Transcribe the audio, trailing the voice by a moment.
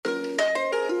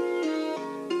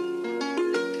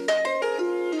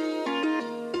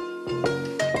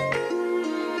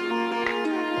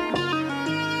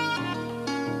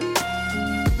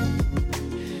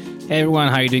Hey everyone,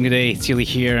 how are you doing today? It's Yuli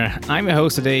here. I'm a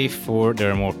host today for the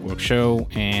Remote Work Show,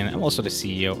 and I'm also the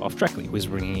CEO of Trackly, who is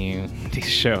bringing you this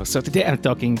show. So today I'm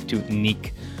talking to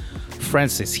Nick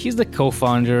Francis. He's the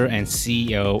co-founder and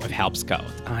CEO of Help Scout.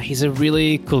 He's a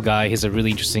really cool guy. He's a really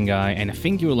interesting guy, and I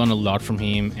think you'll learn a lot from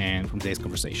him and from today's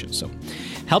conversation. So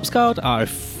Help Scout are a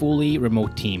fully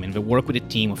remote team, and they work with a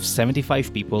team of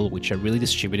 75 people, which are really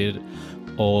distributed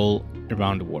all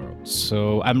around the world.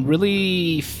 So I'm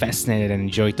really fascinated and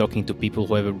enjoy talking to people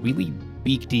who have a really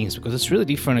big teams, because it's really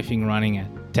different, I think, running a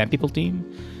 10 people team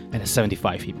and a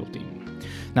 75 people team.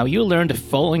 Now, you'll learn the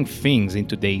following things in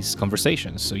today's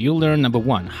conversation. So you'll learn, number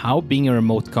one, how being a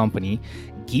remote company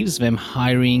gives them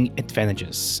hiring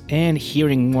advantages, and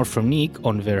hearing more from Nick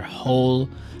on their whole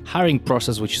hiring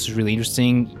process, which is really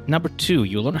interesting. Number two,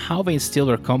 you'll learn how they instill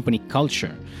their company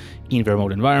culture in the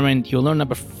remote environment. You'll learn,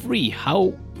 number three,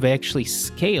 how they actually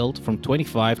scaled from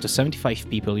 25 to 75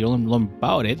 people. You'll learn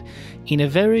about it in a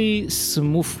very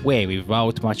smooth way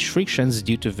without much frictions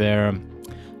due to their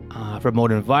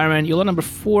remote environment. You'll learn, number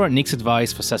four, Nick's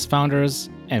advice for SaaS founders,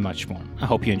 and much more. I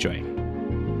hope you enjoy.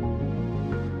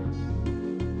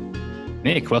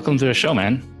 Nick, welcome to the show,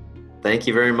 man. Thank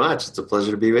you very much. It's a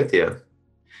pleasure to be with you.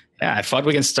 Yeah, I thought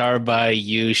we can start by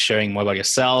you sharing more about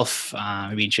yourself,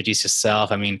 maybe introduce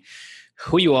yourself. I mean,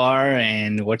 who you are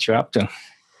and what you're up to.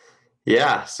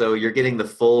 Yeah, so you're getting the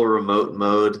full remote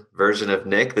mode version of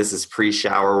Nick. This is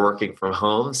pre-shower working from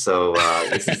home, so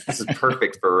this is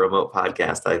perfect for a remote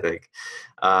podcast, I think.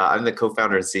 I'm the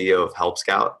co-founder and CEO of Help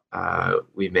Scout.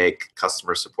 We make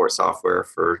customer support software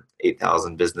for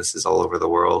 8,000 businesses all over the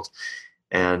world.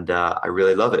 And I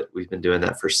really love it. We've been doing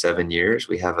that for 7 years.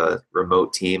 We have a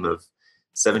remote team of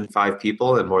 75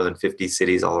 people in more than 50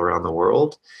 cities all around the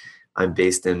world. I'm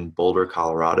based in Boulder,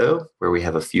 Colorado, where we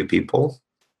have a few people.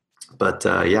 But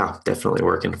yeah, definitely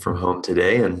working from home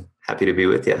today, and happy to be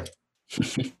with you.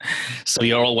 So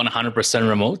you're all 100%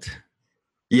 remote?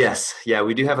 Yes. Yeah,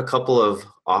 we do have a couple of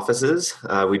offices.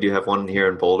 We do have one here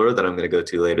in Boulder that I'm going to go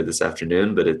to later this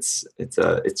afternoon, but it's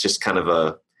just kind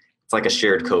of it's like a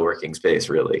shared co-working space,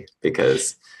 really,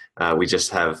 because we just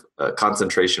have a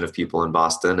concentration of people in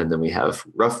Boston, and then we have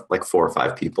like 4 or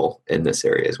 5 people in this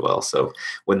area as well. So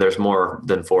when there's more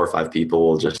than 4 or 5 people,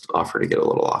 we'll just offer to get a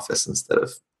little office instead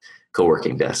of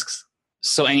co-working desks.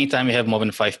 So anytime you have more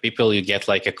than 5 people, you get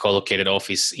like a co-located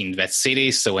office in that city,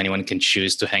 so anyone can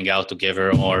choose to hang out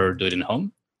together or do it in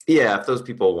home? Yeah, if those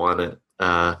people want it.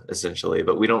 Essentially,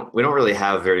 but we don't really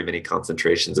have very many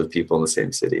concentrations of people in the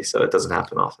same city, so it doesn't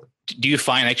happen often. Do you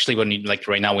find actually when you, like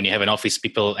right now, when you have an office,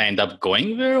 people end up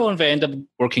going there, or they end up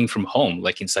working from home,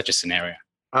 like in such a scenario?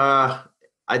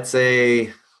 I'd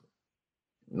say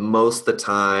most of the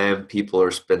time people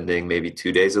are spending maybe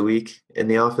 2 days a week in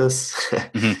the office.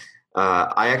 Mm-hmm.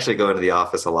 I actually go into the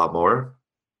office a lot more,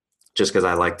 just because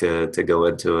I like to go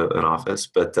into an office.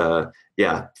 But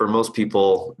yeah, for most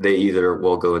people, they either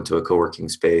will go into a co-working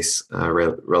space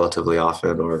relatively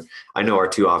often, or I know our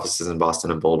 2 offices in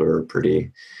Boston and Boulder are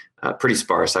pretty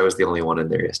sparse. I was the only one in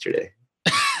there yesterday.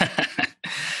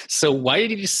 So why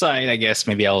did you decide, I guess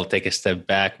maybe I'll take a step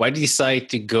back, why did you decide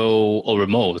to go all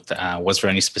remote? Was there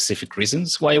any specific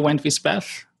reasons why you went this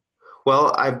path?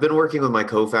 Well, I've been working with my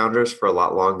co-founders for a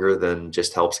lot longer than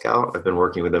just Help Scout. I've been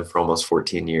working with them for almost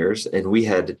 14 years, and we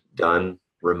had done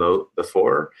remote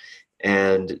before.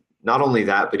 And not only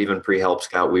that, but even pre-Help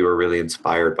Scout, we were really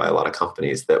inspired by a lot of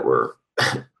companies that were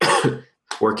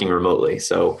working remotely.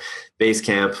 So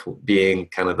Basecamp being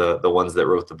kind of the ones that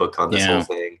wrote the book on this whole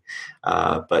thing.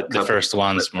 But the first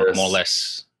ones, more or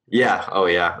less. Yeah. Oh,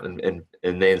 yeah. And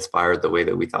they inspired the way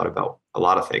that we thought about a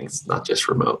lot of things, not just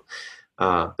remote.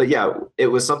 But yeah, it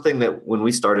was something that when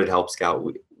we started Help Scout,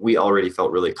 we already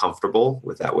felt really comfortable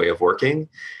with that way of working.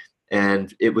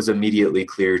 And it was immediately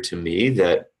clear to me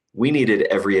that we needed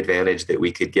every advantage that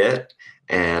we could get.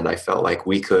 And I felt like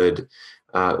we could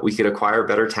acquire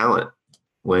better talent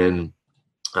when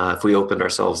if we opened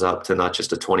ourselves up to not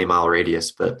just a 20-mile radius,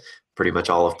 but pretty much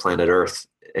all of planet Earth.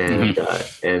 And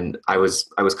and I was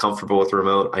comfortable with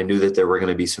remote. I knew that there were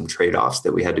going to be some trade-offs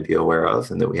that we had to be aware of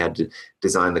and that we had to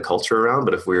design the culture around.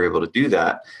 But if we were able to do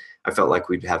that, I felt like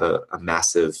we'd have a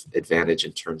massive advantage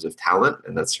in terms of talent.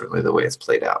 And that's certainly the way it's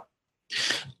played out.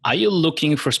 Are you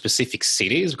looking for specific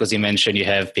cities? Because you mentioned you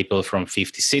have people from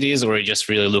 50 cities, or are you just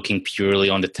really looking purely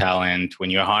on the talent when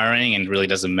you're hiring and really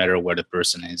doesn't matter where the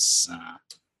person is?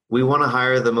 We want to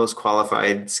hire the most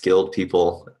qualified, skilled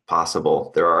people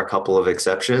possible. There are a couple of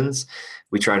exceptions.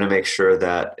 We try to make sure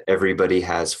that everybody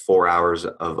has 4 hours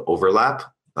of overlap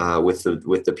with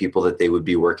the people that they would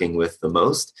be working with the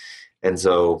most. And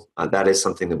so that is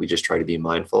something that we just try to be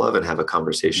mindful of and have a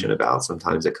conversation about.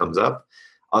 Sometimes it comes up.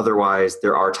 Otherwise,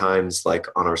 there are times like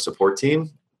on our support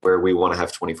team where we want to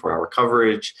have 24-hour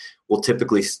coverage. We'll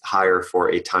typically hire for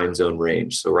a time zone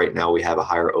range. So right now we have a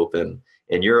hire open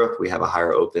in Europe, we have a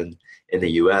hire open in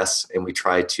the US, and we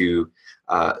try to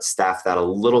staff that a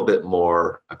little bit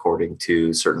more according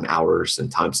to certain hours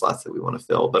and time slots that we want to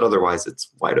fill. But otherwise, it's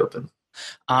wide open.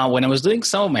 When I was doing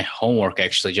some of my homework,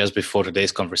 actually, just before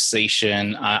today's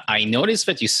conversation, I noticed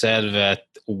that you said that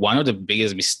one of the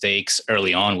biggest mistakes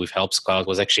early on with Help Scout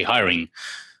was actually hiring,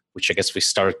 which I guess we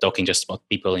started talking just about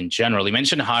people in general. You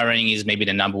mentioned hiring is maybe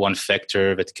the number one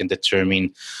factor that can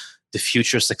determine the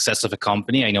future success of a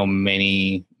company. I know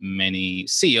many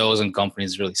CEOs and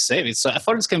companies really say it. So I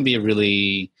thought it's going to be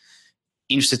really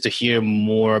interested to hear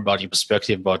more about your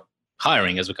perspective about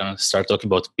hiring as we kind of start talking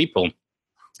about people.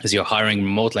 As you're hiring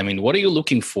remotely, I mean, what are you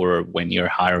looking for when you're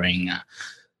hiring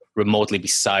remotely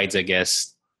besides, I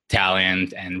guess,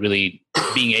 talent and really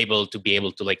being able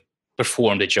to like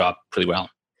perform the job pretty well?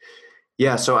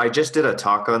 Yeah, so I just did a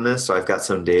talk on this, so I've got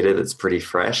some data that's pretty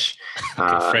fresh.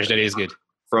 Okay, fresh data is good.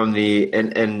 From the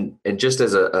and just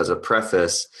as a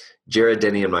preface, Jared,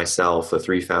 Denny, and myself, the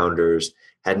three founders,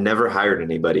 had never hired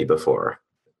anybody before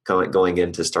going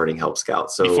into starting Help Scout.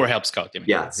 So before Help Scout, you mean?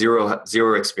 Yeah,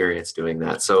 zero experience doing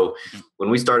that. So when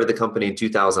we started the company in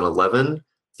 2011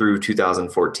 through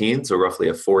 2014, so roughly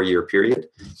a 4-year period,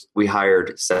 we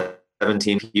hired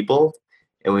 17 people,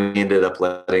 and we ended up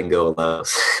letting go of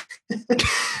those.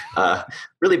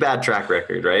 Really bad track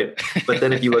record, right? But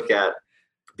then if you look at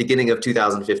beginning of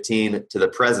 2015 to the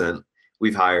present,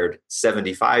 we've hired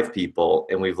 75 people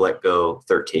and we've let go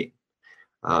 13.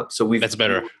 So that's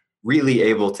better. Really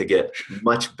able to get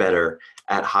much better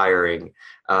at hiring.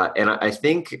 And I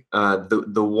think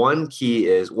the one key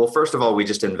is, well, first of all, we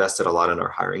just invested a lot in our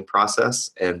hiring process,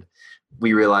 and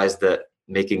we realized that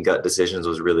making gut decisions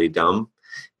was really dumb.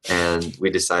 And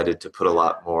we decided to put a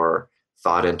lot more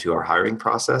thought into our hiring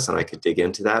process, and I could dig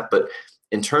into that. But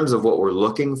in terms of what we're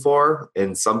looking for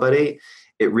in somebody,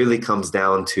 it really comes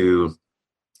down to,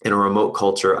 in a remote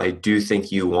culture, I do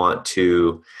think you want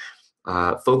to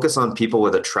focus on people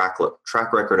with a track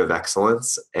record of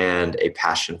excellence and a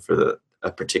passion for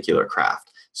a particular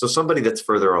craft. So somebody that's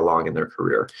further along in their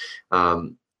career.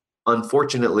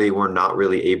 Unfortunately, we're not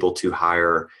really able to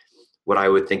hire what I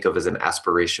would think of as an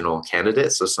aspirational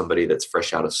candidate. So somebody that's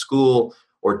fresh out of school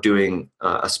or doing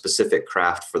a specific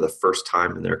craft for the first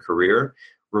time in their career.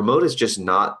 Remote is just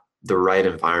not the right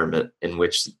environment in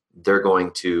which they're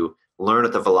going to learn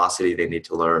at the velocity they need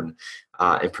to learn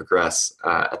and progress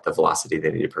at the velocity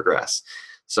they need to progress.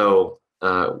 So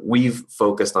we've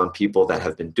focused on people that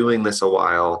have been doing this a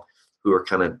while, who are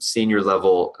kind of senior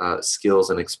level skills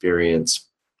and experience.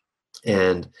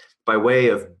 And by way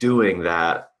of doing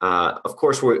that, of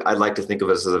course, I'd like to think of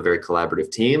us as a very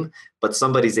collaborative team, but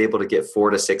somebody's able to get 4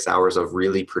 to 6 hours of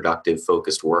really productive,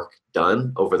 focused work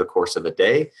done over the course of a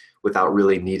day without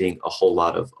really needing a whole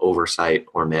lot of oversight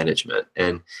or management.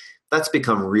 And that's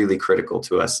become really critical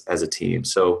to us as a team.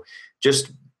 So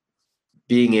just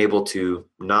being able to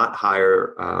not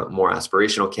hire more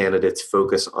aspirational candidates,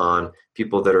 focus on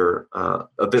people that are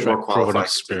a bit more qualified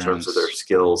in terms of their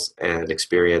skills and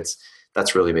experience,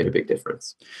 that's really made a big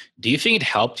difference. Do you think it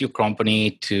helped your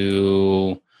company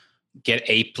to get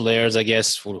A players, I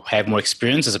guess, who have more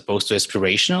experience as opposed to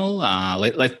aspirational?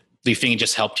 Do you think it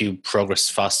just helped you progress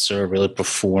faster, really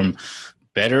perform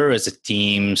better as a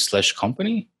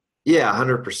team/company? Yeah,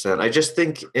 100%. I just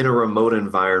think in a remote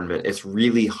environment, it's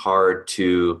really hard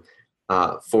to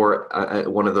for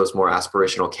one of those more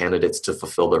aspirational candidates to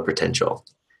fulfill their potential,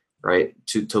 right?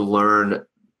 To learn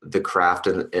the craft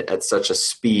at such a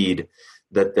speed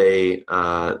that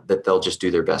they'll just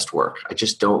do their best work. I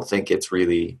just don't think it's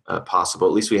really possible.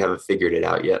 At least we haven't figured it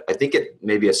out yet. I think it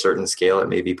maybe a certain scale it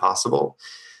may be possible,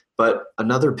 but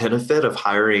another benefit of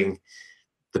hiring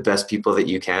the best people that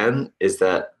you can is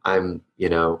that one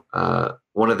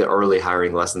of the early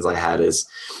hiring lessons I had is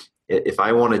if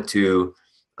I wanted to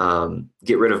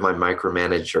get rid of my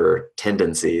micromanager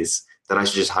tendencies, then I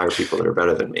should just hire people that are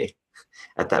better than me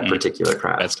at that particular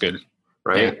craft. That's good.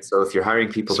 Right? Yeah. So if you're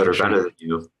hiring people that are better than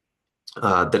you,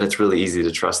 then it's really easy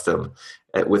to trust them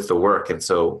with the work. And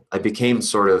so I became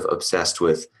sort of obsessed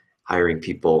with hiring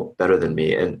people better than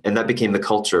me. And that became the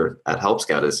culture at Help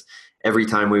Scout. Is every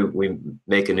time we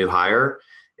make a new hire,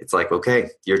 it's like, okay,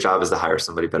 your job is to hire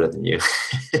somebody better than you.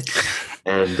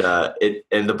 and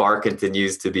the bar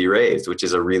continues to be raised, which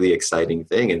is a really exciting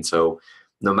thing. And so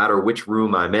no matter which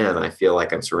room I'm in, I feel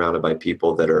like I'm surrounded by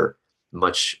people that are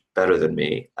much better than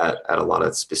me at a lot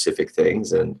of specific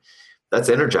things. And that's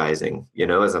energizing,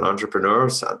 as an entrepreneur.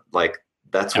 So like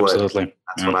that's what Absolutely.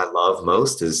 that's what I love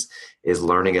most is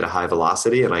learning at a high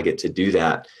velocity, and I get to do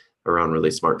that around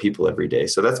really smart people every day.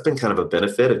 So that's been kind of a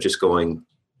benefit of just going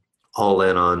all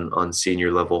in on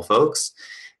senior level folks,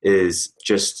 is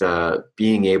just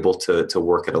being able to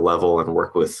work at a level and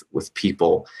work with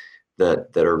people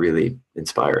that are really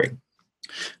inspiring.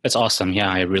 That's awesome. Yeah,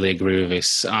 I really agree with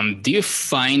this. Do you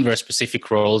find there are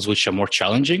specific roles which are more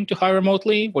challenging to hire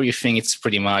remotely, or you think it's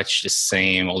pretty much the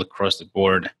same all across the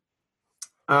board?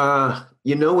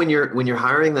 When you're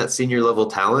hiring that senior level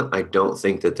talent, I don't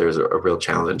think that there's a real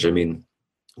challenge. I mean,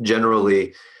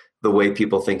 generally, the way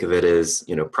people think of it is,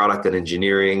 product and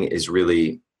engineering is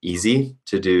really easy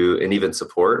to do, and even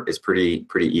support is pretty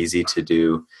easy to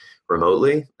do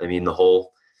remotely. I mean, the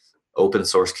whole open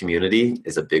source community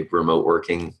is a big remote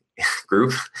working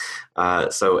group.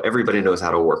 So everybody knows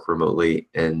how to work remotely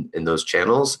in those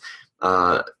channels.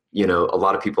 A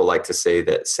lot of people like to say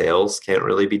that sales can't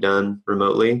really be done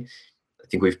remotely. I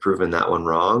think we've proven that one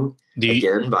wrong.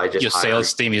 By just your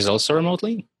sales team is also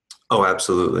remotely? Oh,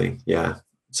 absolutely. Yeah.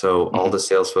 So all the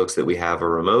sales folks that we have are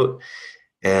remote.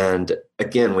 And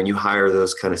again, when you hire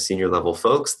those kind of senior level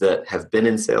folks that have been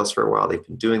in sales for a while, they've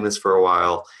been doing this for a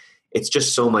while, it's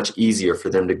just so much easier for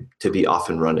them to be off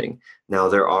and running. Now,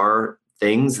 there are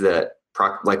things that,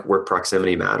 like where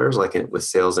proximity matters, like with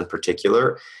sales in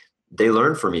particular, they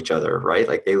learn from each other, right?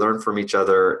 Like they learn from each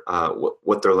other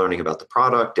what they're learning about the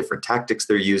product, different tactics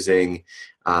they're using,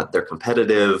 they're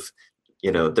competitive.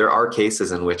 There are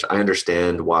cases in which I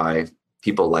understand why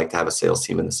people like to have a sales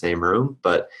team in the same room,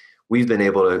 but we've been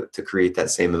able to create that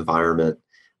same environment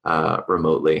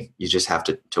remotely. You just have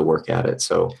to work at it.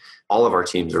 So all of our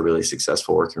teams are really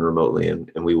successful working remotely,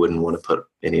 and we wouldn't want to put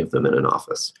any of them in an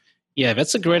office. Yeah,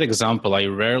 that's a great example. I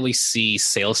rarely see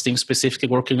sales teams specifically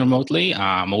working remotely.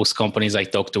 Most companies I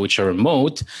talk to which are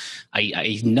remote,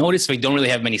 I notice they don't really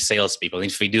have many salespeople.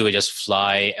 If they do, they just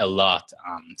fly a lot.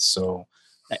 So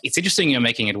it's interesting you're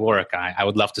making it work. I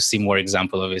would love to see more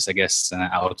example of this, I guess,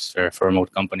 out for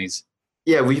remote companies.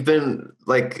 Yeah, we've been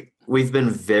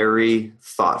very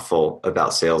thoughtful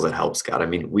about sales at Help Scout. I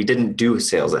mean, we didn't do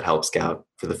sales at Help Scout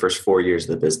for the first 4 years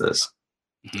of the business.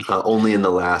 Only in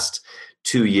the last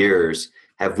 2 years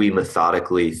have we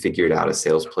methodically figured out a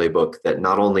sales playbook that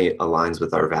not only aligns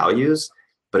with our values,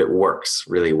 but it works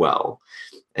really well.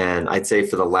 And I'd say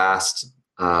for the last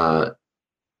 9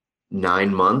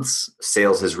 months,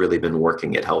 sales has really been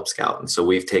working at Help Scout. And so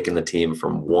we've taken the team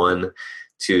from 1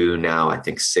 to now, I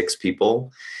think, 6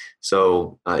 people.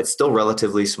 So it's still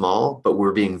relatively small, but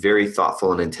we're being very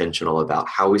thoughtful and intentional about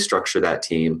how we structure that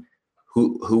team,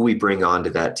 who we bring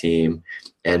onto that team,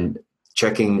 and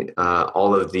checking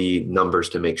all of the numbers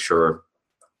to make sure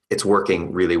it's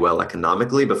working really well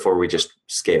economically before we just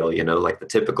scale. Like the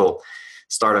typical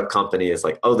startup company is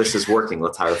like, oh, this is working,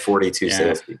 let's hire 42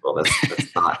 salespeople.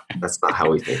 That's not how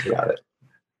we think about it.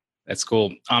 That's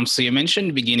cool. So you mentioned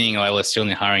in the beginning, while I was still in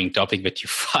the hiring topic, that you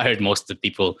fired most of the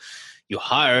people you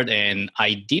hired. And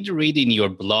I did read in your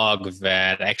blog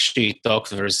that actually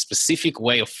talked about a specific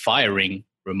way of firing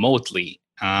remotely.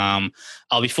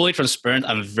 I'll be fully transparent.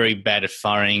 I'm very bad at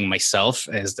firing myself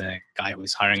as the guy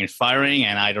who's hiring and firing,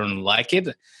 and I don't like it.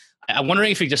 I'm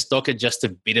wondering if you just talk just a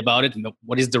bit about it.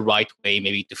 What is the right way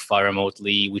maybe to fire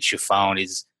remotely, which you found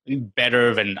is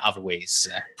better than other ways?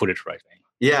 Put it right way.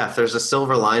 Yeah, if there's a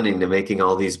silver lining to making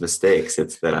all these mistakes,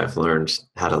 it's that I've learned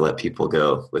how to let people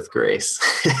go with grace.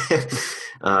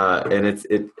 And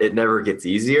it never gets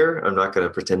easier. I'm not going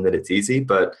to pretend that it's easy,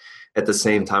 but at the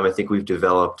same time, I think we've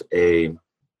developed a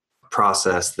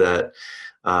process that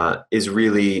is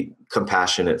really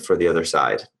compassionate for the other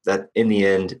side. That in the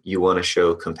end, you want to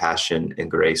show compassion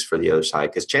and grace for the other side,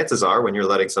 because chances are when you're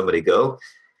letting somebody go,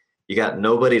 you got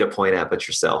nobody to point at but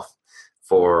yourself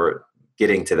for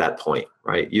getting to that point,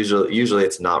 right? Usually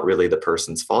it's not really the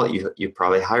person's fault. You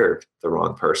probably hired the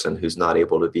wrong person who's not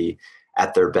able to be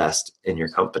at their best in your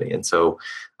company. And so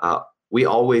we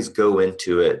always go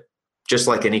into it just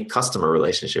like any customer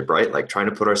relationship, right? Like trying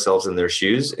to put ourselves in their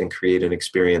shoes and create an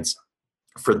experience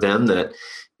for them that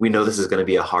we know this is going to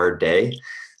be a hard day.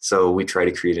 So we try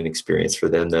to create an experience for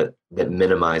them that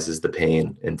minimizes the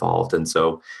pain involved. And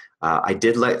so I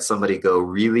did let somebody go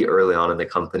really early on in the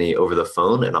company over the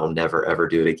phone, and I'll never, ever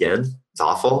do it again. It's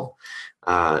awful.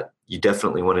 You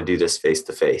definitely want to do this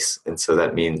face-to-face. And so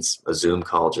that means a Zoom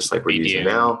call, just like we're using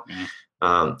now.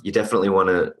 Yeah. You definitely want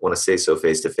to say so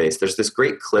face-to-face. There's this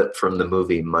great clip from the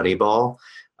movie Moneyball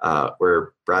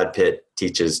where Brad Pitt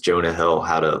teaches Jonah Hill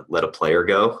how to let a player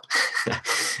go.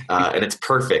 And it's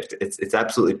perfect. It's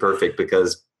absolutely perfect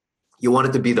because you want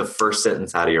it to be the first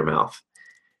sentence out of your mouth.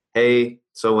 Hey,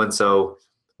 so-and-so,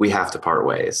 we have to part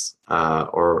ways,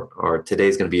 or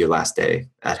today's going to be your last day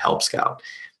at Help Scout.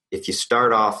 If you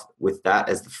start off with that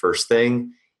as the first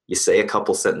thing, you say a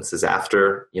couple sentences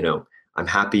after, I'm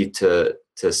happy to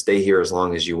stay here as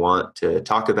long as you want to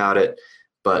talk about it.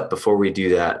 But before we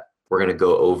do that, we're going to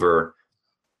go over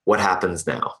what happens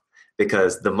now.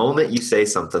 Because the moment you say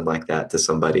something like that to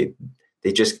somebody,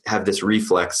 they just have this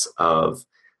reflex of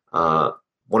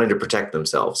wanting to protect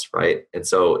themselves, right? And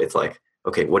so it's like,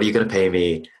 okay, what are you going to pay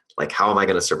me? Like, how am I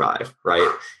going to survive, right?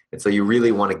 And so you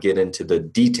really want to get into the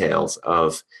details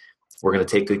of, we're going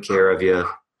to take good care of you.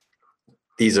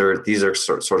 These are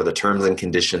sort of the terms and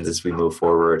conditions as we move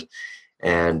forward,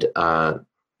 and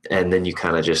then you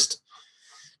kind of just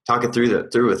talk it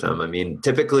through with them. I mean,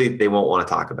 typically they won't want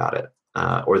to talk about it,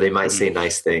 or they might say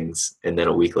nice things, and then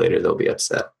a week later they'll be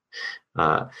upset.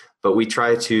 But we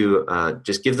try to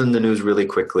just give them the news really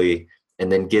quickly,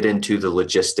 and then get into the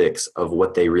logistics of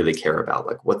what they really care about.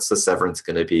 Like, what's the severance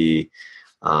going to be?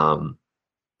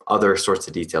 Other sorts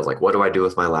of details, like, what do I do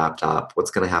with my laptop?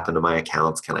 What's going to happen to my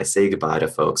accounts? Can I say goodbye to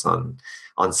folks on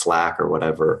Slack or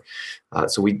whatever?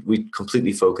 So we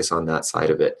completely focus on that side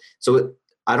of it. So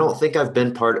I don't think I've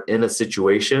been part in a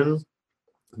situation,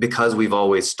 because we've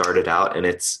always started out and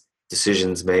it's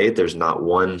decisions made. There's not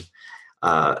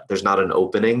an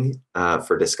opening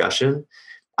for discussion.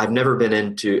 I've never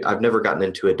gotten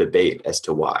into a debate as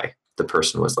to why the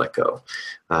person was let go.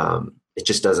 It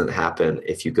just doesn't happen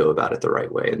if you go about it the right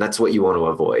way. And that's what you want to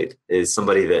avoid, is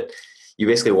somebody that you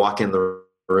basically walk in the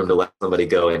room to let somebody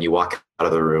go and you walk out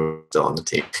of the room still on the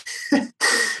team.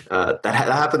 That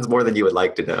happens more than you would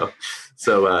like to know.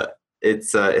 So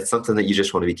it's something that you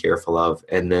just want to be careful of.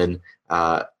 And then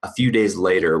a few days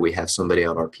later, we have somebody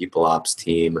on our people ops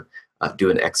team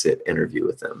do an exit interview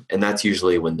with them. And that's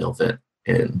usually when they'll vent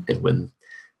and when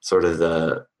sort of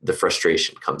the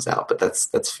frustration comes out. But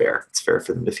that's fair. It's fair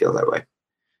for them to feel that way.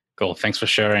 Cool. Thanks for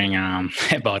sharing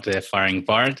about the firing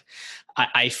part.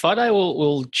 I thought I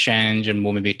will change and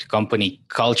move maybe to company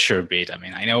culture a bit. I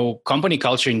mean, I know company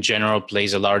culture in general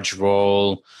plays a large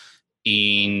role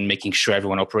in making sure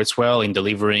everyone operates well, in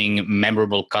delivering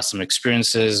memorable customer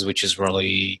experiences, which is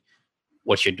really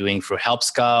what you're doing for Help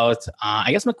Scout.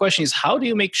 I guess my question is, how do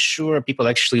you make sure people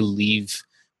actually live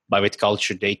by that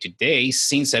culture day to day,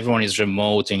 since everyone is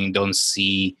remote and you don't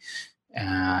see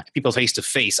people face to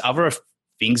face? Are there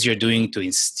things you're doing to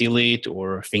instill it,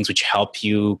 or things which help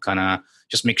you kind of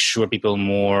just make sure people are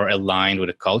more aligned with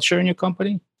the culture in your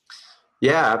company?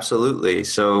 Yeah, absolutely.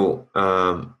 So,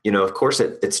 of course,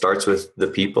 it starts with the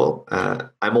people.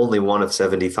 I'm only one of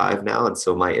 75 now, and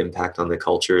so my impact on the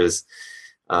culture is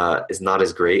not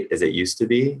as great as it used to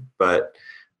be. But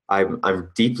I'm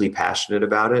deeply passionate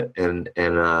about it, and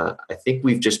I think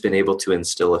we've just been able to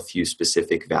instill a few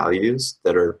specific values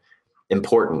that are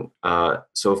important.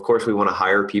 So, of course, we want to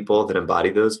hire people that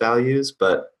embody those values,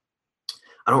 but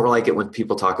I don't really like it when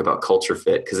people talk about culture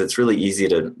fit, because it's really easy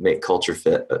to make culture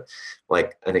fit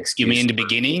like an excuse. You mean in the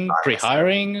beginning,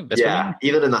 pre-hiring? Yeah,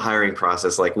 even in the hiring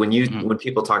process, like when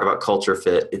people talk about culture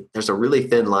fit, there's a really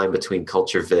thin line between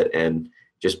culture fit and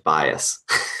just bias.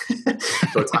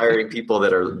 So it's hiring people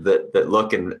that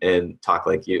look and talk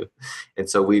like you, and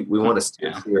so we want to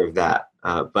steer clear of that.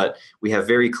 But we have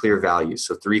very clear values.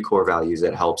 So 3 core values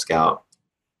at Help Scout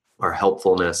are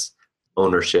helpfulness,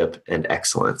 ownership, and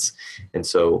excellence. And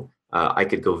so I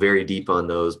could go very deep on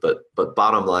those, but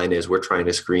bottom line is we're trying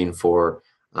to screen for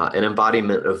an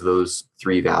embodiment of those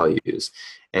 3 values.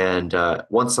 And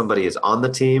once somebody is on the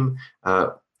team,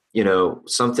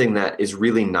 something that is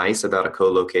really nice about a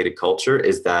co-located culture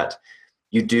is that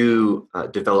you do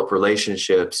develop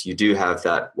relationships. You do have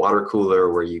that water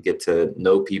cooler where you get to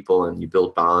know people and you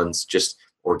build bonds just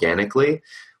organically.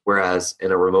 Whereas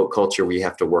in a remote culture, we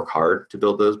have to work hard to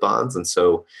build those bonds. And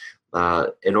so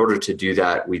in order to do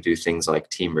that, we do things like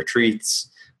team retreats.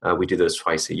 We do those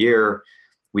twice a year.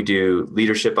 We do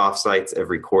leadership offsites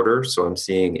every quarter. So I'm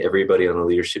seeing everybody on the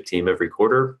leadership team every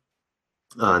quarter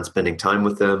and spending time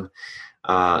with them.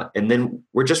 And then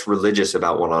we're just religious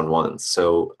about one-on-ones.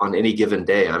 So on any given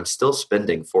day, I'm still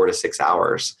spending 4 to 6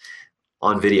 hours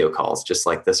on video calls, just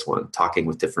like this one, talking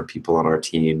with different people on our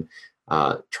team,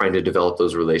 trying to develop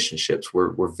those relationships.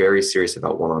 We're very serious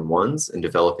about one-on-ones and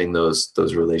developing those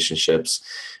relationships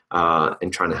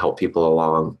and trying to help people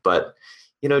along. But,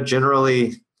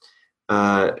 generally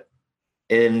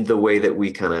in the way that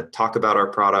we kind of talk about our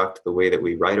product, the way that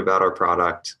we write about our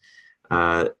product,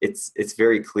 it's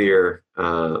very clear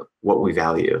what we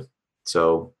value.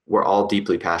 So we're all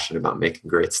deeply passionate about making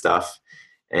great stuff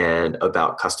and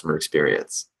about customer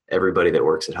experience. Everybody that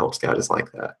works at Help Scout is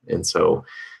like that. And so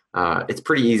it's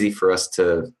pretty easy for us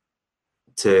to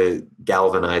to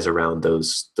galvanize around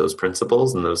those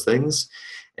principles and those things.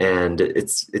 And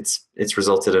it's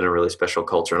resulted in a really special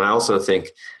culture. And I also think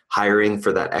hiring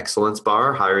for that excellence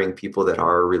bar, hiring people that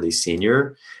are really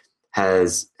senior,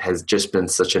 has just been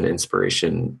such an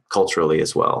inspiration culturally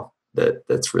as well.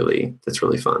 That's really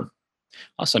fun.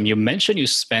 Awesome. You mentioned you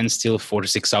spend still 4 to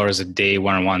 6 hours a day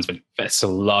one-on-ones, but that's a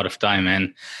lot of time,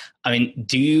 man. I mean,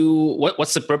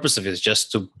 what's the purpose of it?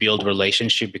 Just to build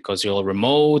relationship because you're all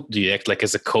remote? Do you act like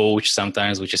as a coach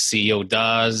sometimes, which a CEO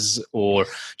does, or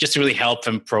just to really help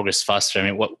them progress faster?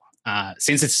 I mean,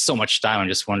 since it's so much time, I'm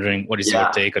just wondering, what is your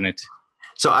take on it?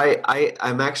 So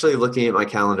I'm actually looking at my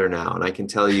calendar now, and I can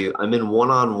tell you I'm in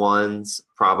one-on-ones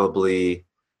probably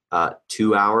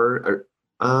 2 hour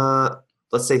or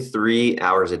let's say 3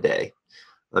 hours a day.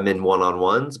 I'm in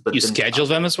one-on-ones, but you schedule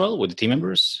them as well with the team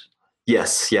members?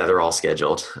 Yes. Yeah, they're all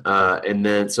scheduled. And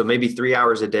then, so maybe 3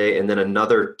 hours a day, and then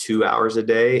another 2 hours a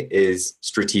day is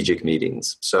strategic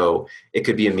meetings. So it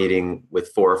could be a meeting with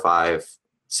 4 or 5,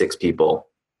 6 people,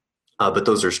 but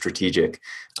those are strategic,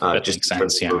 just to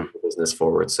move the business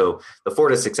forward. So the 4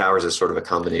 to 6 hours is sort of a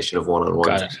combination of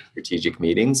one-on-one strategic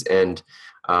meetings. And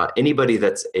anybody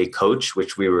that's a coach,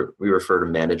 which we refer to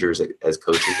managers as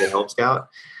coaches at Help Scout,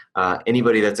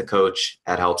 anybody that's a coach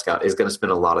at Help Scout is going to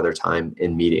spend a lot of their time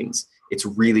in meetings. It's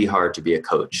really hard to be a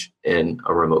coach in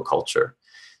a remote culture.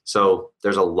 So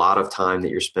there's a lot of time that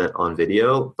you're spent on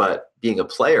video, but being a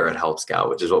player at Help Scout,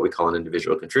 which is what we call an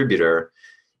individual contributor,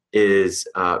 is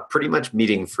pretty much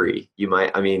meeting free. You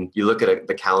look at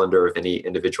the calendar of any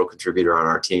individual contributor on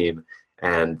our team,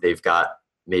 and they've got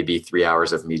maybe 3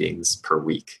 hours of meetings per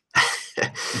week.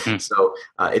 Mm-hmm. So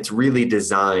it's really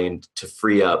designed to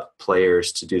free up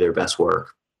players to do their best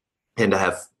work and to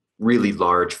have really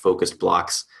large focused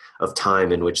blocks of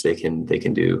time in which they can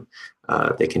do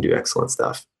excellent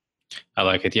stuff. I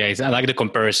like it. Yeah, I like the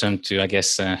comparison to, I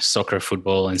guess, soccer,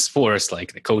 football, and sports,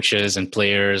 like the coaches and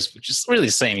players, which is really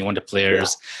the same. You want the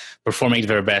players performing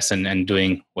their best and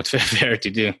doing what they're there to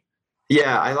do.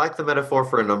 Yeah, I like the metaphor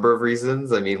for a number of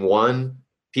reasons. I mean, one,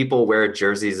 people wear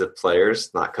jerseys of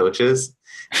players, not coaches.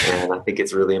 And I think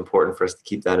it's really important for us to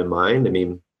keep that in mind. I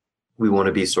mean, we want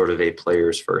to be sort of a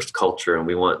players first culture, and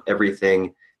we want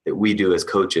everything that we do as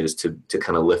coaches to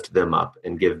kind of lift them up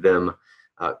and give them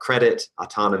credit,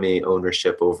 autonomy,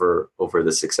 ownership over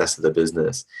the success of the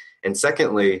business. And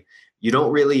secondly,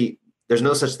 there's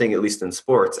no such thing, at least in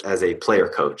sports, as a player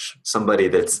coach, somebody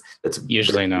that's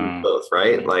usually no both,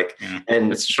 right?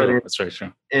 And that's true. That's very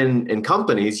true. In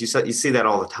companies, you see that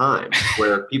all the time,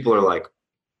 where people are like,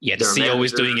 the CEO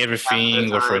is doing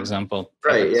everything, or for example,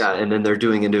 right? Yeah, and then they're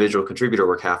doing individual contributor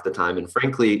work half the time. And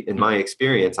frankly, in my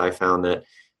experience, I found that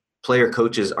player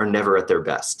coaches are never at their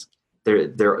best.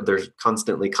 They're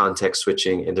constantly context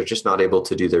switching, and they're just not able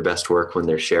to do their best work when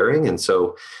they're sharing. And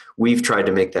so we've tried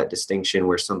to make that distinction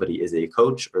where somebody is a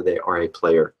coach or they are a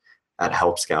player at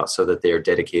Help Scout, so that they are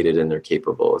dedicated and they're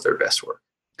capable of their best work.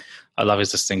 I love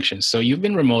his distinction. So you've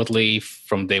been remotely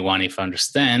from day one, if I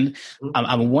understand. Mm-hmm.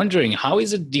 I'm wondering, how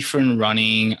is it different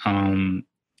running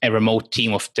a remote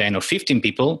team of 10 or 15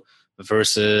 people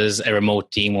versus a remote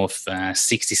team of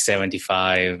 60,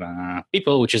 75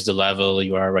 people, which is the level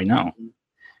you are right now?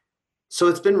 So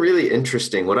it's been really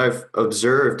interesting. What I've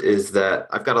observed is that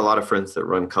I've got a lot of friends that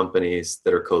run companies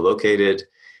that are co-located.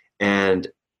 And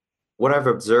what I've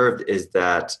observed is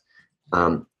that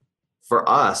for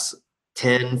us,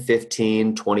 10,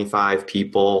 15, 25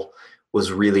 people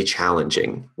was really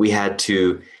challenging. We had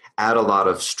to add a lot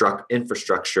of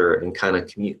infrastructure and kind of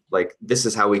this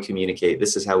is how we communicate.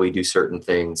 This is how we do certain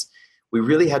things. We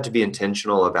really had to be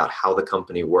intentional about how the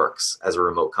company works as a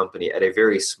remote company at a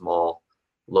very small,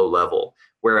 low level.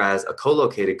 Whereas a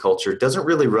co-located culture doesn't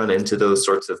really run into those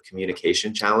sorts of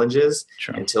communication challenges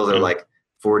until they're like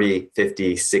 40,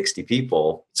 50, 60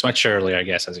 people. It's much earlier, I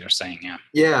guess, as you're saying. Yeah.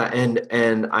 Yeah.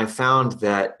 And I found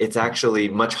that it's actually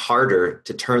much harder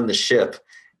to turn the ship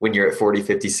when you're at 40,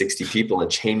 50, 60 people and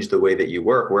change the way that you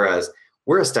work. Whereas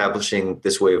we're establishing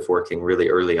this way of working really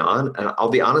early on. And I'll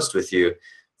be honest with you,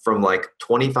 from like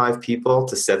 25 people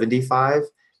to 75,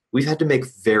 we've had to make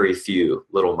very few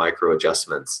little micro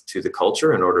adjustments to the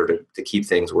culture in order to keep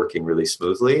things working really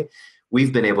smoothly.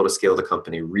 We've been able to scale the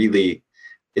company really.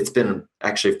 It's been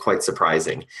actually quite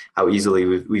surprising how easily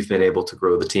we've been able to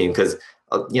grow the team, because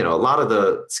a lot of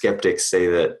the skeptics say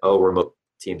that, remote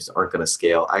teams aren't going to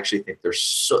scale. I actually think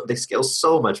they scale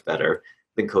so much better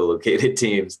than co-located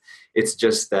teams. It's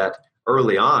just that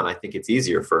early on, I think it's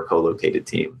easier for a co-located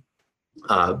team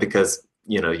because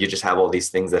you just have all these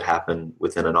things that happen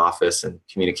within an office and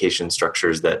communication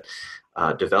structures that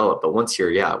develop. But once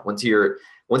you're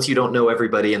once you don't know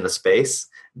everybody in the space,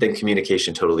 then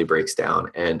communication totally breaks down.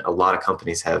 And a lot of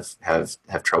companies have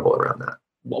trouble around that.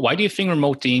 Why do you think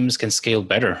remote teams can scale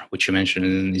better, which you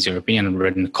mentioned is your opinion,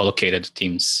 rather than co-located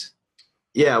teams?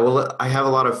 Yeah, well,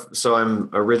 so I'm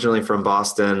originally from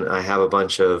Boston. I have a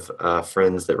bunch of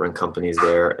friends that run companies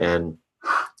there. And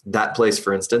that place,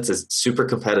 for instance, is super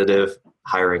competitive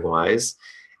hiring wise.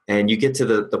 And you get to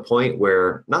the point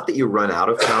where, not that you run out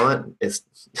of talent,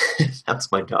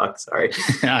 that's my dog, sorry.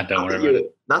 Don't worry about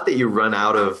it. Not that you run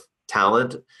out of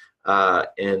talent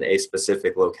in a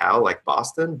specific locale like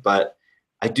Boston, but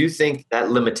I do think that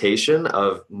limitation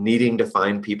of needing to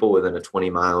find people within a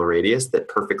 20-mile radius that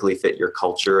perfectly fit your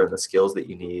culture and the skills that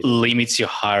you need limits your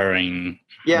hiring.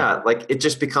 Yeah, like it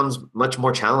just becomes much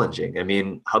more challenging. I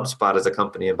mean, HubSpot is a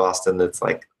company in Boston that's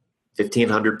like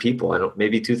 1,500 people,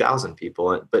 maybe 2,000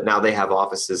 people, but now they have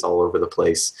offices all over the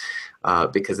place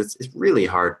because it's really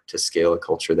hard to scale a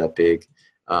culture that big.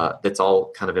 That's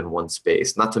all kind of in one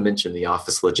space, not to mention the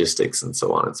office logistics and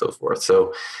so on and so forth.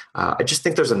 So I just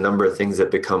think there's a number of things that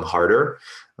become harder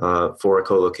for a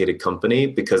co-located company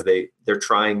because they're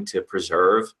trying to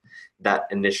preserve that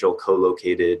initial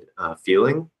co-located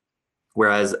feeling,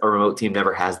 whereas a remote team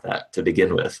never has that to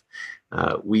begin with.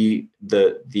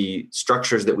 The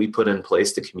structures that we put in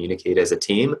place to communicate as a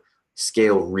team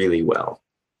scale really well.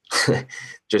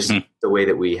 Just the way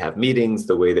that we have meetings,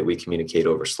 the way that we communicate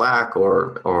over Slack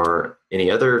or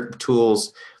any other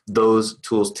tools, those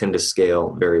tools tend to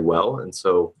scale very well. And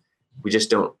so we just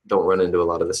don't run into a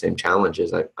lot of the same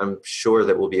challenges. I'm sure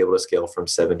that we'll be able to scale from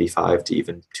 75 to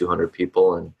even 200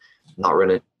 people and not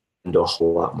run into a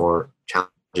whole lot more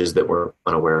challenges that we're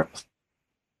unaware of.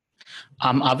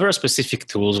 Are there specific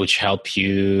tools which help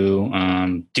you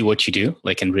do what you do,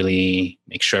 like, and really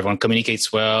make sure everyone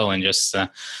communicates well and just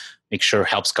make sure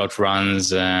Help Scout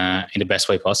runs in the best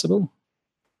way possible?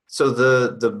 So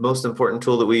the most important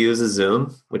tool that we use is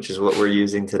Zoom, which is what we're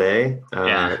using today.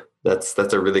 That's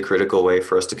a really critical way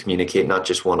for us to communicate, not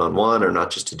just one-on-one or not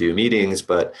just to do meetings,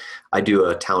 but I do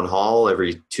a town hall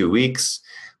every 2 weeks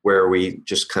where we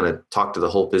just kind of talk to the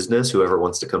whole business, whoever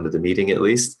wants to come to the meeting at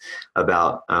least,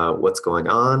 about what's going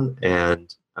on.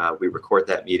 And we record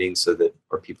that meeting so that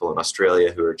our people in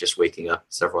Australia who are just waking up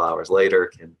several hours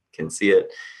later can see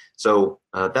it. So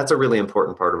that's a really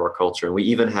important part of our culture. And we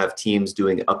even have teams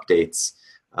doing updates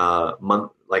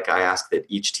like I ask that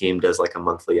each team does like a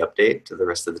monthly update to the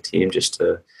rest of the team just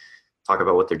to talk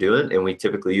about what they're doing. And we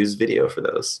typically use video for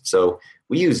those. So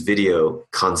we use video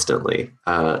constantly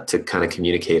to kind of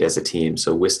communicate as a team.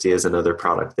 So Wistia is another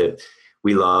product that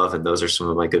we love, and those are some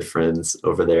of my good friends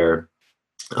over there.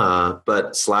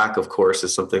 But Slack, of course,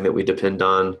 is something that we depend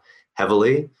on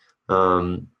heavily.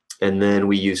 And then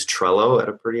we use Trello at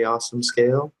a pretty awesome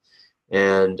scale,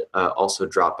 and also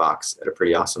Dropbox at a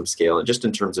pretty awesome scale. And just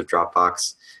in terms of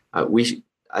Dropbox,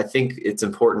 I think it's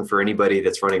important for anybody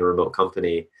that's running a remote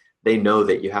company. They know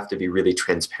that you have to be really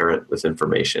transparent with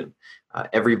information.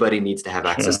 Everybody needs to have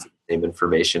access to the same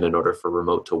information in order for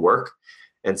remote to work.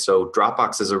 And so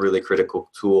Dropbox is a really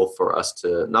critical tool for us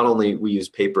to, not only we use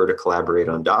Paper to collaborate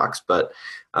on docs, but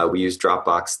we use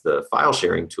Dropbox, the file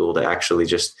sharing tool, to actually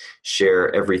just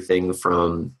share everything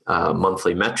from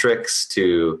monthly metrics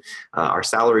to our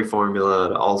salary formula,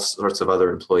 to all sorts of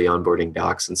other employee onboarding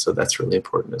docs. And so that's really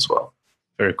important as well.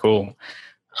 Very cool.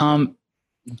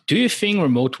 Do you think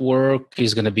remote work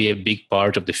is going to be a big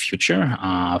part of the future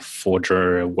for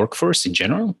the workforce in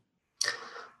general?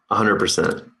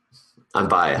 100%. I'm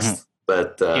biased,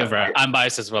 but yeah, right. I'm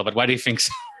biased as well. But why do you think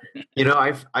so?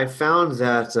 I've found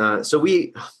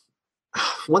that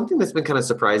one thing that's been kind of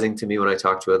surprising to me when I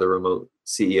talk to other remote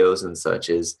CEOs and such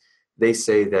is they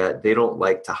say that they don't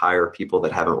like to hire people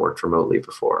that haven't worked remotely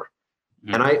before,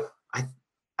 and I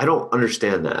don't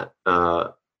understand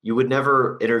that. You would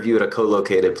never interview at a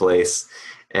co-located place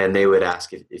and they would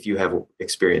ask if you have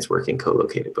experience working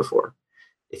co-located before.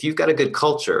 If you've got a good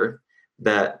culture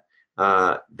that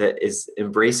is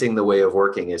embracing the way of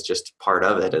working as just part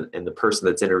of it, and the person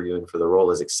that's interviewing for the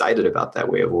role is excited about that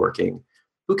way of working,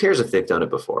 who cares if they've done it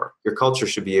before? Your culture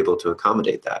should be able to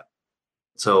accommodate that.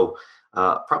 So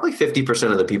probably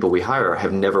 50% of the people we hire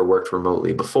have never worked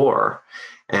remotely before.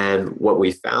 And what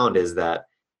we found is that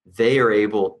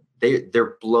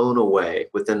they're blown away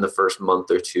within the first month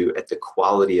or two at the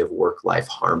quality of work-life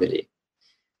harmony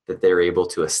that they're able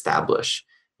to establish.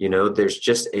 There's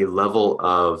just a level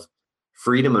of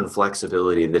freedom and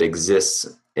flexibility that exists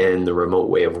in the remote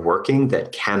way of working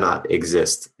that cannot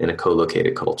exist in a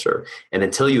co-located culture. And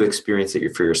until you experience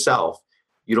it for yourself,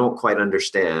 you don't quite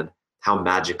understand how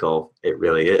magical it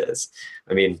really is.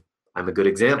 I mean, I'm a good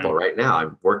example right now.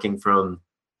 I'm working from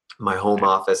my home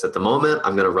office at the moment.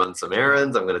 I'm going to run some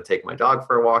errands. I'm going to take my dog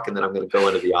for a walk, and then I'm going to go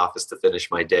into the office to finish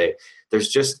my day. There's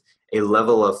just a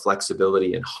level of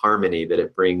flexibility and harmony that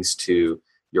it brings to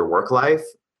your work life.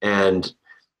 And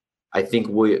I think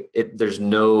there's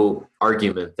no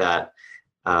argument that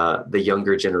the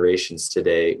younger generations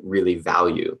today really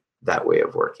value that way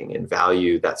of working and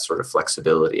value that sort of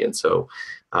flexibility. And so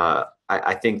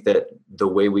I think that the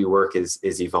way we work is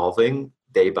evolving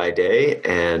day by day,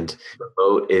 and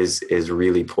remote is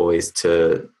really poised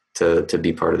to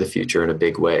be part of the future in a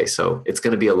big way. So it's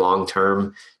going to be a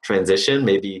long-term transition.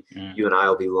 Maybe you and I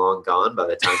will be long gone by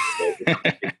the time we know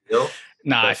a big deal.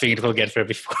 I think it will get there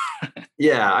before.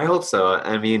 Yeah, I hope so.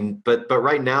 I mean, but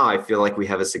right now I feel like we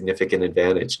have a significant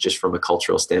advantage just from a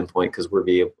cultural standpoint, because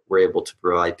we're able to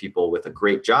provide people with a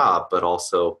great job, but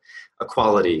also a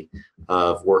quality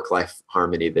of work-life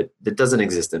harmony that doesn't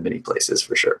exist in many places,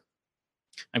 for sure.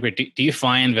 I agree. Do you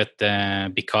find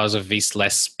that because of this,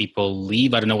 less people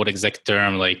leave? I don't know what exact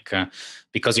term,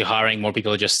 because you're hiring more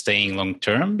people, are just staying long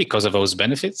term because of those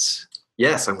benefits?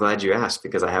 Yes, I'm glad you asked,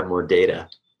 because I have more data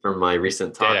from my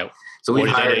recent time. Data. So we've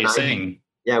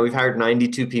hired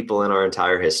 92 people in our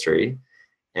entire history,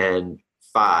 and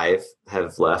 5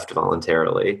 have left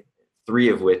voluntarily, 3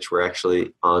 of which were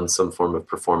actually on some form of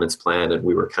performance plan, and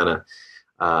we were kind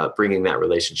of bringing that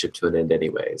relationship to an end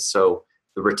anyway. So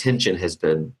the retention has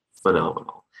been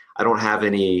phenomenal. I don't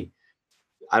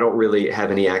really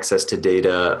have any access to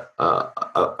data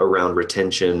around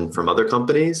retention from other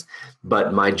companies,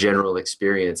 but my general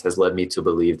experience has led me to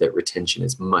believe that retention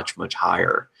is much, much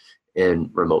higher in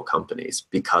remote companies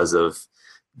because of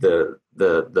the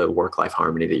work-life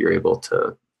harmony that you're able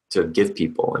to give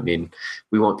people. I mean,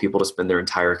 we want people to spend their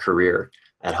entire career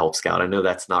at Help Scout. I know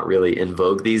that's not really in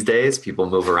vogue these days. People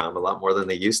move around a lot more than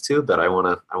they used to, but I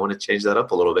want to change that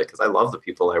up a little bit, because I love the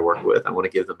people I work with. I want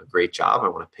to give them a great job. I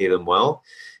want to pay them well,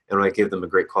 and I want to give them a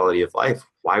great quality of life.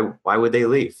 Why would they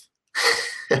leave?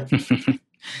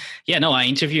 Yeah, no, I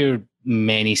interviewed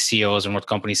many CEOs and remote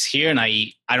companies here, and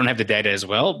I don't have the data as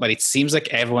well, but it seems like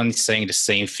everyone is saying the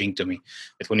same thing to me,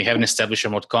 that when you have an established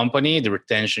remote company, the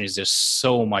retention is just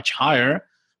so much higher,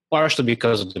 partially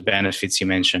because of the benefits you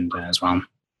mentioned as well.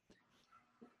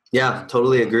 Yeah,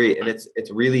 totally agree. And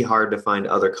it's really hard to find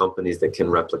other companies that can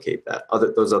replicate that.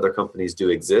 Those other companies do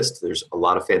exist. There's a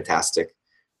lot of fantastic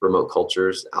remote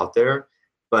cultures out there,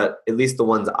 but at least the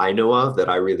ones I know of that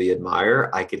I really admire,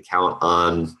 I could count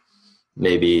on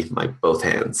maybe both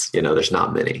hands. There's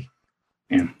not many.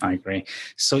 Yeah, I agree.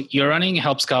 So you're running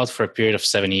Help Scout for a period of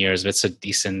 7 years. That's a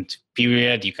decent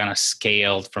period. You kind of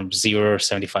scaled from 0 to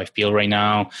 75 people right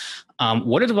now.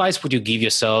 What advice would you give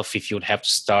yourself if you would have to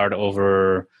start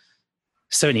over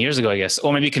 7 years ago, I guess?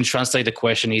 Or maybe you can translate the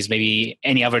question is maybe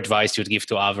any other advice you would give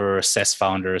to other SaaS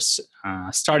founders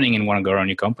starting and want to go run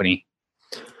your company?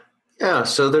 Yeah,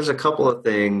 so there's a couple of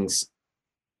things.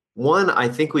 One, I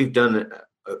think we've done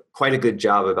quite a good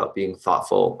job about being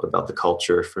thoughtful about the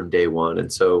culture from day one.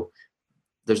 And so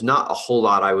there's not a whole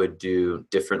lot I would do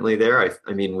differently there.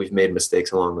 I mean, we've made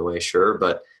mistakes along the way, sure,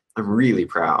 but I'm really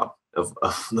proud of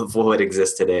what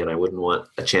exists today, and I wouldn't want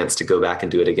a chance to go back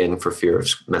and do it again for fear of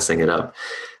messing it up.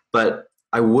 But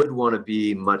I would want to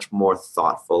be much more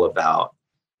thoughtful about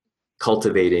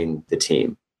cultivating the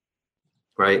team,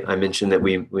 right? I mentioned that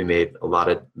we made a lot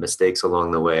of mistakes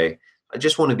along the way. I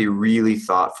just want to be really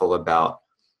thoughtful about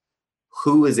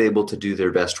who is able to do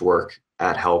their best work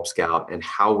at Help Scout and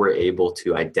how we're able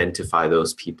to identify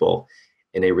those people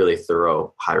in a really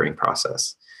thorough hiring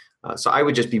process. So I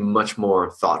would just be much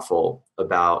more thoughtful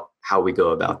about how we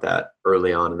go about that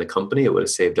early on in the company. It would have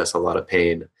saved us a lot of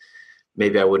pain.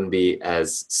 Maybe I wouldn't be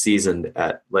as seasoned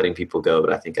at letting people go,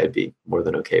 but I think I'd be more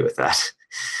than okay with that.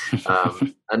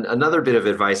 Another bit of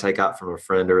advice I got from a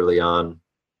friend early on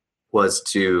was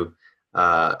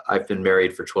I've been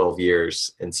married for 12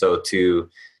 years. And so to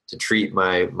treat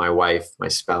my wife, my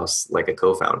spouse, like a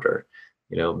co-founder,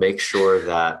 make sure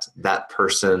that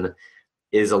person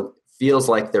feels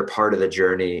like they're part of the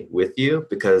journey with you,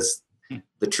 because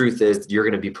the truth is you're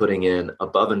going to be putting in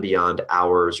above and beyond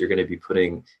hours. You're going to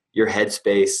be your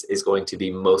headspace is going to be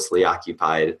mostly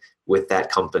occupied with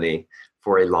that company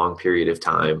for a long period of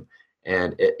time.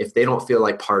 And if they don't feel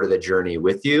like part of the journey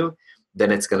with you,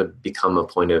 then it's going to become a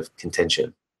point of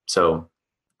contention. So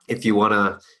if you want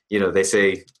to, they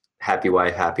say happy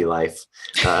wife, happy life.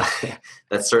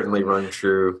 That's certainly run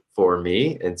true for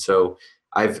me. And so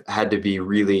I've had to be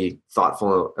really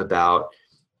thoughtful about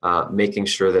making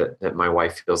sure that my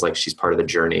wife feels like she's part of the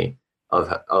journey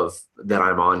of that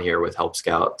I'm on here with Help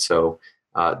Scout. So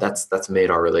that's made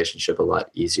our relationship a lot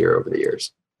easier over the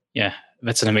years. Yeah,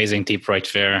 that's an amazing tip right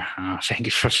there. Thank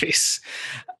you for this.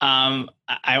 I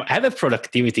have a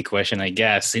productivity question, I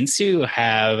guess. Since you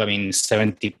have,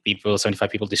 70 people, 75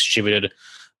 people distributed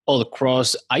all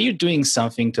across, are you doing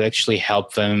something to actually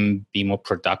help them be more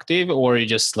productive, or are you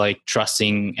just like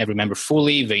trusting every member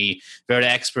fully? They're the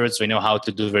experts. They know how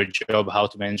to do their job, how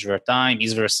to manage their time.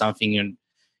 Is there something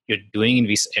you're doing in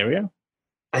this area?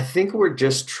 I think we're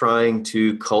just trying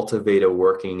to cultivate a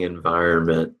working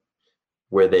environment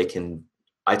where they can.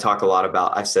 I talk a lot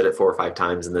about, I've said it 4 or 5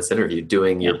 times in this interview,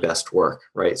 doing your Yeah. best work,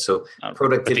 right? So Repetition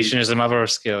productivity, is a mother of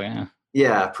skill. Yeah.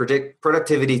 yeah,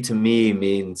 productivity to me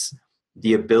means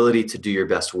the ability to do your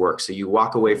best work. So you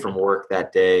walk away from work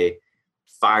that day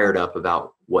fired up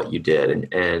about what you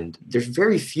did. And there's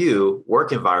very few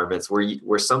work environments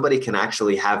where somebody can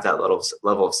actually have that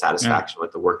level of Yeah. satisfaction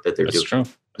with the work that they're That's doing.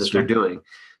 true. That's That they're true. doing.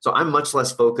 So I'm much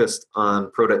less focused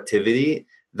on productivity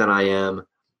than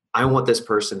I want this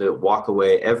person to walk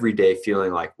away every day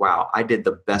feeling like, wow, I did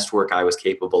the best work I was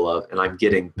capable of, and I'm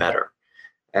getting better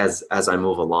as I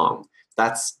move along.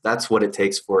 That's what it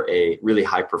takes for a really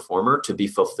high performer to be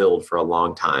fulfilled for a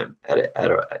long time in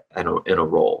a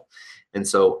role. And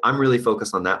so I'm really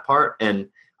focused on that part. And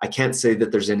I can't say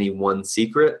that there's any one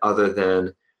secret other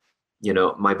than,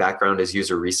 my background is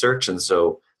user research. And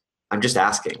so I'm just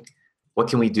asking, what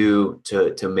can we do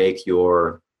to make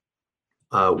your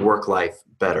work life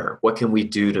better? What can we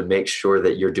do to make sure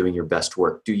that you're doing your best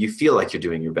work? Do you feel like you're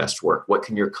doing your best work? What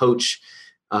can your coach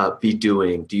be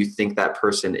doing? Do you think that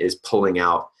person is pulling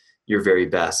out your very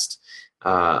best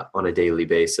on a daily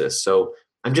basis? So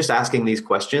I'm just asking these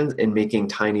questions and making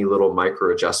tiny little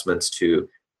micro adjustments to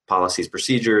policies,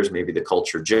 procedures, maybe the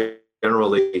culture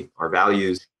generally, our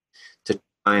values, to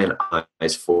try and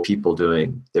optimize for people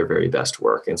doing their very best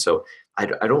work. And so I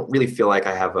don't really feel like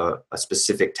I have a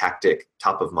specific tactic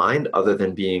top of mind other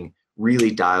than being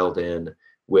really dialed in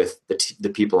with the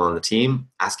people on the team,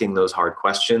 asking those hard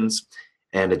questions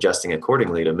and adjusting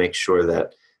accordingly to make sure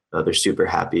that they're super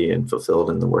happy and fulfilled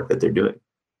in the work that they're doing.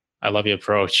 I love your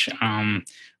approach.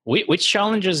 Which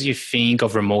challenges you think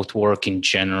of remote work in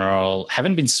general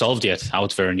haven't been solved yet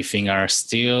out there and you think are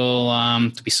still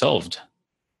to be solved?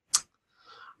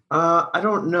 I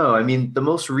don't know. I mean, the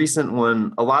most recent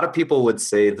one, a lot of people would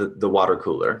say the water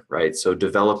cooler, right? So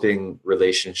developing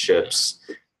relationships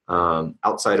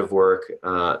outside of work,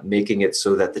 making it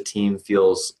so that the team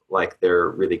feels like they're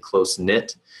really close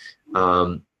knit.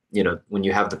 When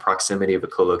you have the proximity of a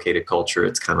co-located culture,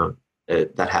 it's kind of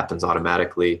that happens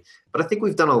automatically. But I think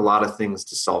we've done a lot of things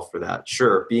to solve for that.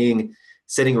 Sure, being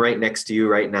sitting right next to you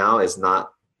right now is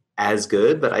not as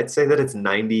good, but I'd say that it's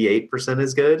 98%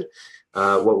 as good.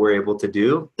 What we're able to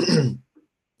do.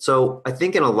 So I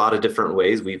think in a lot of different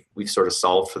ways we've sort of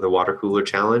solved for the water cooler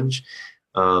challenge,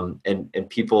 and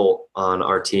people on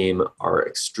our team are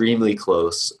extremely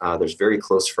close. There's very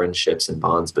close friendships and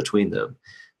bonds between them.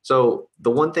 So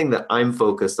the one thing that I'm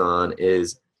focused on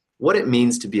is what it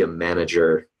means to be a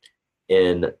manager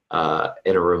in a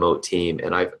remote team,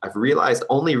 and I've realized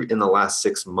only in the last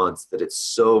 6 months that it's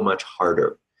so much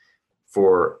harder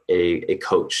for a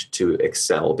coach to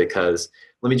excel, because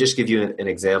let me just give you an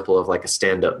example of like a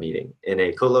stand-up meeting. In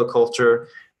a colo culture,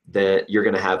 that you're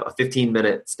going to have a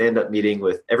 15-minute stand-up meeting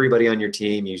with everybody on your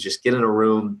team. You just get in a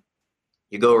room,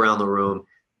 you go around the room,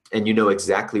 and you know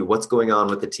exactly what's going on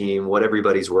with the team, what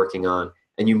everybody's working on,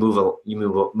 and you move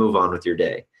on with your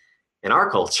day. In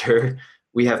our culture,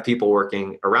 we have people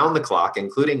working around the clock,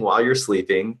 including while you're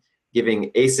sleeping,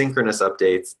 giving asynchronous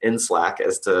updates in Slack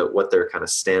as to what their kind of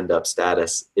stand-up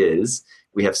status is.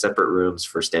 We have separate rooms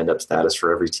for stand-up status for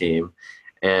every team.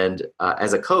 And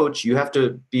as a coach, you have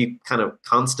to be kind of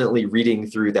constantly reading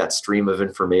through that stream of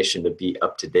information to be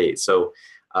up to date. So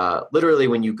literally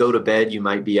when you go to bed, you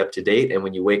might be up to date. And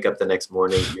when you wake up the next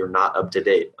morning, you're not up to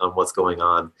date on what's going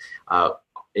on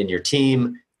in your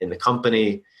team, in the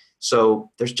company. So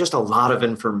there's just a lot of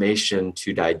information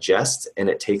to digest, and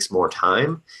it takes more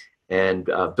time. And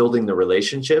building the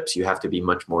relationships, you have to be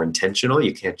much more intentional.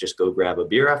 You can't just go grab a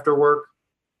beer after work.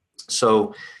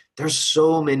 So there are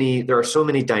so many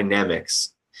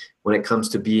dynamics when it comes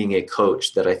to being a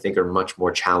coach that I think are much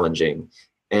more challenging.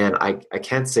 And I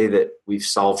can't say that we've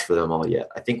solved for them all yet.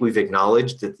 I think we've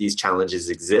acknowledged that these challenges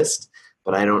exist,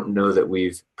 but I don't know that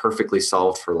we've perfectly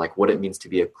solved for like what it means to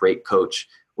be a great coach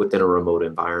within a remote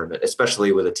environment,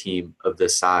 especially with a team of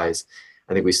this size.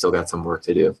 I think we still got some work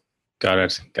to do. Got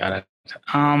it. I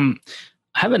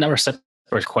have another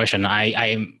separate question.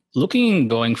 I'm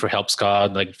going for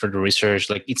HelpScout, like for the research.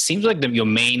 Like it seems like your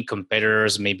main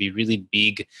competitors may be really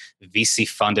big VC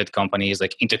funded companies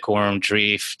like Intercom,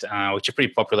 Drift, which are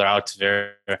pretty popular out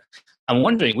there. I'm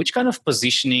wondering which kind of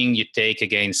positioning you take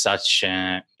against such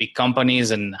big companies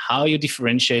and how you're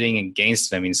differentiating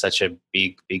against them in such a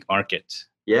big market.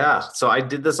 Yeah, so I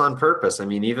did this on purpose. I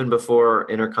mean, even before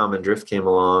Intercom and Drift came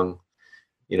along,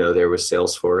 there was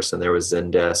Salesforce and there was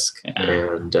Zendesk,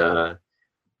 and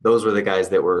those were the guys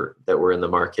that were in the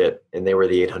market, and they were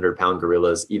the 800-pound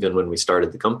gorillas even when we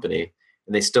started the company,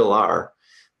 and they still are.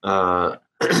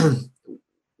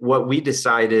 What we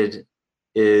decided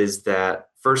is that,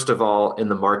 first of all, in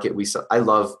the market, I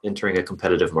love entering a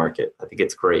competitive market. I think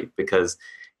it's great because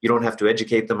you don't have to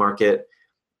educate the market.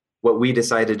 What we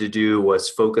decided to do was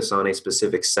focus on a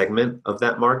specific segment of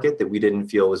that market that we didn't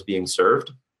feel was being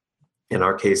served. In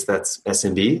our case, that's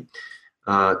SMB,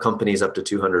 companies up to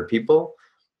 200 people.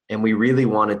 And we really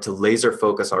wanted to laser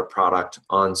focus our product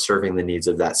on serving the needs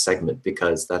of that segment,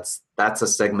 because that's a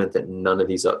segment that none of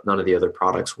the other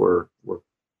products were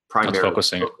primarily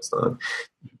focused on.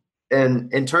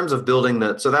 And in terms of building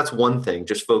so that's one thing,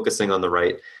 just focusing on the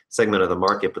right segment of the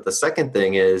market. But the second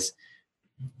thing is,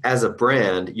 as a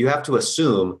brand, you have to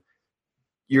assume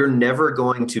you're never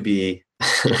going to be,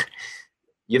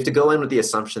 you have to go in with the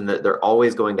assumption that they're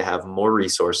always going to have more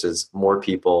resources, more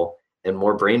people, and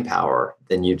more brain power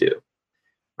than you do,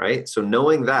 right? So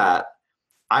knowing that,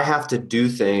 I have to do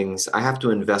things, I have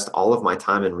to invest all of my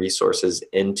time and resources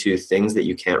into things that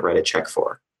you can't write a check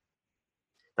for.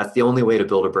 That's the only way to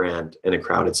build a brand in a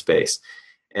crowded space.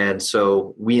 And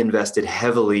so we invested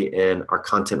heavily in our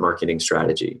content marketing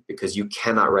strategy, because you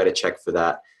cannot write a check for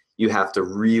that. You have to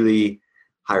really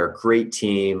hire a great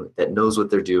team that knows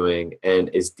what they're doing and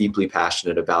is deeply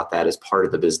passionate about that as part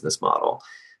of the business model.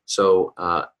 So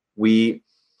we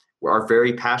are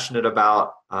very passionate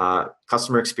about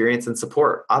customer experience and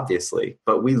support, obviously,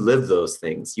 but we live those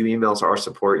things. You email our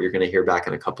support, you're going to hear back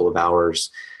in a couple of hours.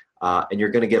 And you're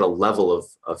going to get a level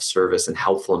of service and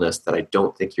helpfulness that I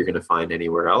don't think you're going to find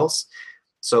anywhere else.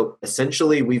 So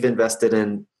essentially, we've invested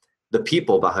in the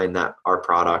people behind our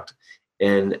product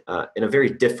in a very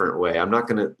different way. I'm not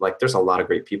going to, there's a lot of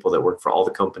great people that work for all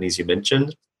the companies you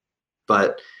mentioned,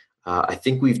 but I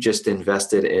think we've just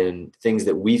invested in things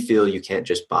that we feel you can't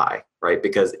just buy, right?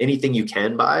 Because anything you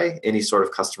can buy, any sort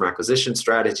of customer acquisition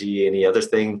strategy, any other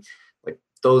thing,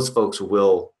 those folks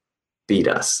will beat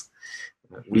us.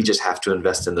 We just have to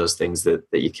invest in those things that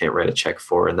you can't write a check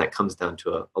for. And that comes down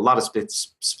to a lot of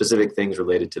specific things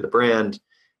related to the brand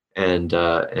and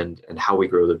how we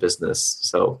grow the business.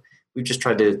 So we've just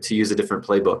tried to use a different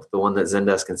playbook. The one that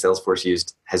Zendesk and Salesforce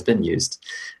used has been used,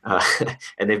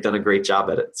 and they've done a great job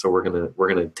at it. So we're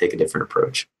gonna take a different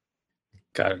approach.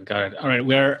 Got it. All right,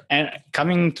 we're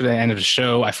coming to the end of the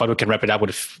show. I thought we can wrap it up with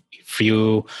a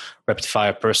few rapid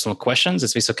fire personal questions.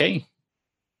 Is this okay?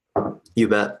 You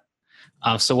bet.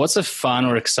 So what's a fun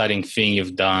or exciting thing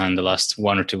you've done the last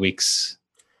 1 or 2 weeks?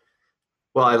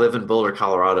 Well, I live in Boulder,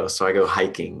 Colorado, so I go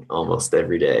hiking almost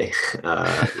every day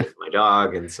with my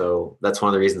dog. And so that's one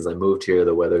of the reasons I moved here.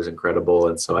 The weather's incredible.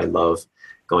 And so I love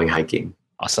going hiking.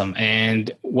 Awesome. And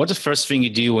what's the first thing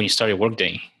you do when you start your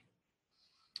workday?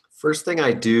 First thing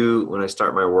I do when I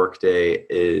start my workday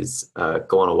is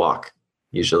go on a walk,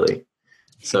 usually.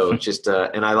 So just,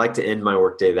 and I like to end my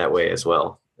workday that way as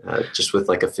well. Just with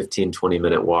a 15,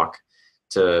 20-minute walk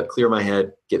to clear my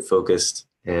head, get focused,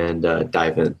 and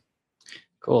dive in.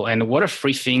 Cool. And what are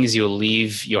 3 things you'll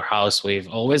leave your house with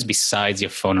always besides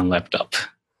your phone and laptop?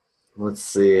 Let's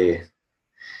see.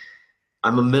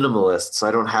 I'm a minimalist, so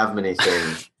I don't have many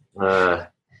things.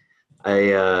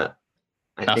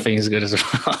 Nothing is good as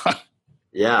well.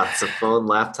 Yeah, it's a phone,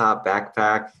 laptop,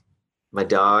 backpack, my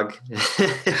dog.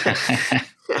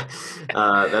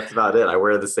 That's about it. I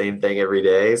wear the same thing every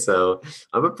day, so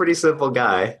I'm a pretty simple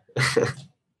guy.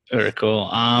 Very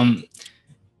cool.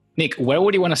 Nick, where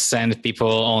would you want to send people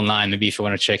online? Maybe if you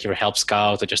want to check your Help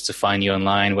Scout or just to find you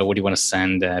online, where would you want to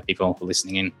send people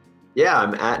listening in? Yeah,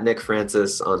 I'm at Nick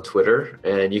Francis on Twitter,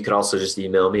 and you could also just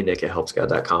email me,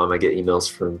 nick@helpscout.com. I get emails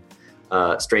from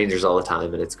strangers all the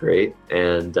time, and it's great.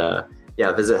 And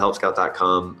visit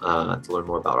helpscout.com to learn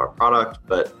more about our product.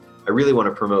 But I really want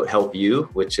to promote Help You,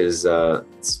 which is, so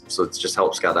it's just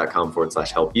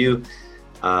helpscout.com/help you.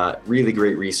 Really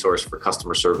great resource for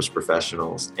customer service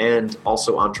professionals and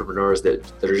also entrepreneurs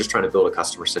that are just trying to build a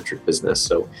customer-centric business.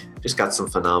 So just got some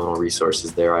phenomenal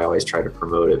resources there. I always try to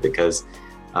promote it because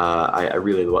I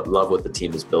really love what the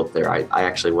team has built there. I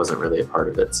actually wasn't really a part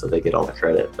of it, so they get all the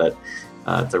credit. But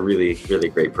it's a really, really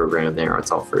great program there.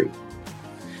 It's all free.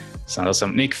 Sounds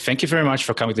awesome. Nick, thank you very much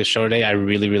for coming to the show today. I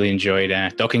really, really enjoyed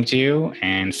talking to you,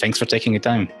 and thanks for taking the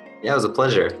time. Yeah, it was a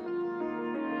pleasure.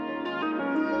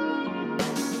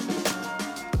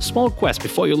 small request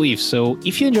before you leave. So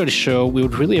if you enjoyed the show, we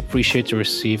would really appreciate to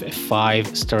receive a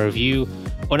 5-star review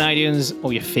on iTunes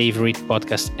or your favorite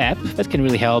podcast app. That can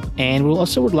really help. And we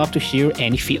also would love to hear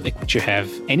any feedback that you have.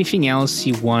 Anything else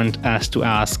you want us to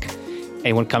ask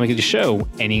anyone coming to the show,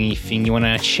 anything you want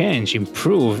to change,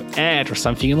 improve, add, or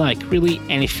something you like. Really,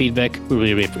 any feedback, we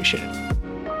really appreciate it.